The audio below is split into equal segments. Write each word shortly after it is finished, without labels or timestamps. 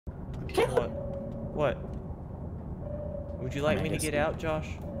What? What? Would you like me to get out, Josh?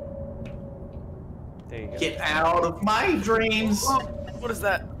 There you go. Get out of my dreams! Oh, what is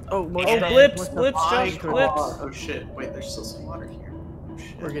that? Oh, more Oh, stuff. blips, More stuff. blips, My Josh, God. blips. Oh shit, wait, there's still some water here. Oh,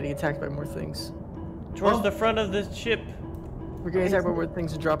 shit. We're getting attacked by more things. Towards the front of the ship. We're getting attacked by more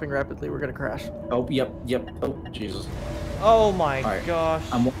things and dropping rapidly. We're gonna crash. Oh, yep. Oh, Jesus. Oh my Alright. gosh.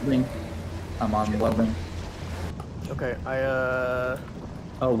 I'm welding. I'm on welding. Okay,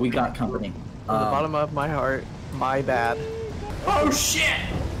 Oh, we got company. from the bottom of my heart, my bad. Oh shit!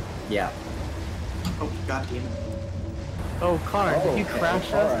 Yeah. Oh, god damn it. Oh, Connor, did you crash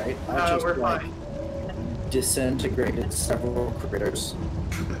us? Alright. I just, We're like, fine. disintegrated several critters.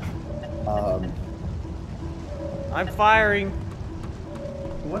 I'm firing.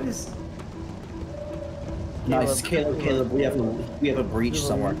 What is... Nice, Caleb. We have a breach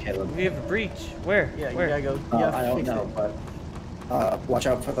somewhere, Caleb. We have a breach. Where? Yeah, Where? you gotta go. You gotta I don't fix know, it. but watch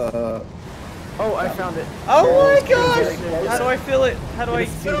out for the. Oh, I found it. Oh my There. gosh! How do I fill it? How do I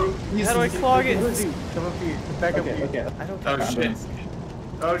clog it? Come up here. Back up here. Okay. I don't Oh know. shit.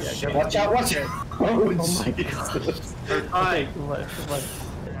 Oh shit. Watch out! Watch out! Oh my God. We're fine. Come on.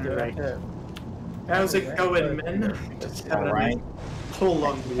 You're right. How's it going, men? Just having a Alright. nice pull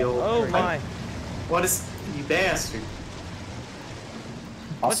on the old... Oh my. What is... You bastard.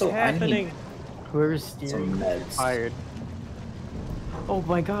 What's Also, happening? Whoever's Some steering meds. is fired. Oh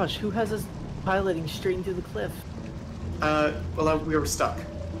my gosh, who has us piloting straight into the cliff? Well, we were stuck.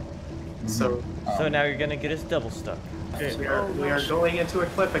 So, So now you're gonna get us double stuck. we are going into a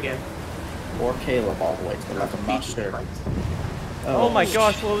clip again. Or Caleb all the way to the left. I'm not sure. Oh my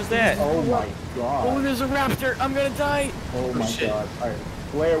gosh, what was that? Oh my Oh, god. there's a raptor! I'm gonna die! Oh my shit. god. Alright.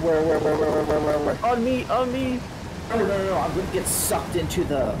 Where? On me! On me! No. I'm gonna get sucked into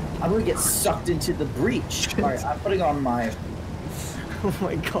the breach. Alright, I'm putting on my. Oh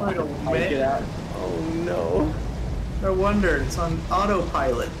my god. I'll get out. Oh no. No wonder, it's on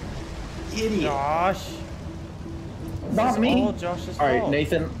autopilot. Idiot. Josh. Not me. All Josh's Alright, fault.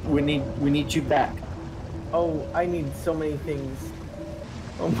 Nathan, we need you back. Oh, I need so many things.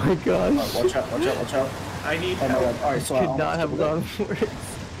 Oh my gosh. Watch out. I need Oh my help. god. Alright, so Could not have gone for it.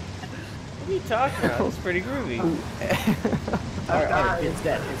 What are you talking about? It's pretty groovy. Alright, it's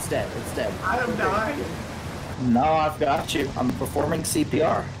dead. I'm dying. No, I've got you. I'm performing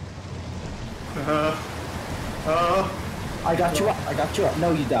CPR. I got you up.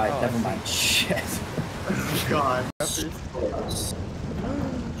 No, you died. Oh, Never mind. Shit. God. Little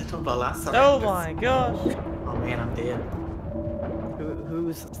Balasa. Oh my gosh. Oh man, I'm dead.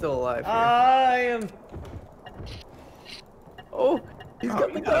 Who's still alive here? I am. Oh, he's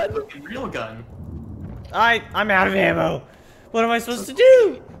got the You got a gun. fucking real gun. I'm out of ammo. What am I supposed to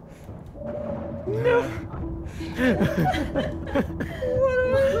do? No.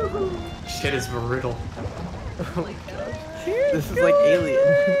 Shit is brutal. This is like Alien.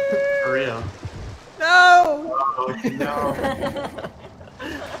 For real. No. Oh no.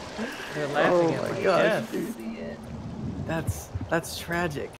 They're laughing Oh at my my gosh, death. dude. That's tragic.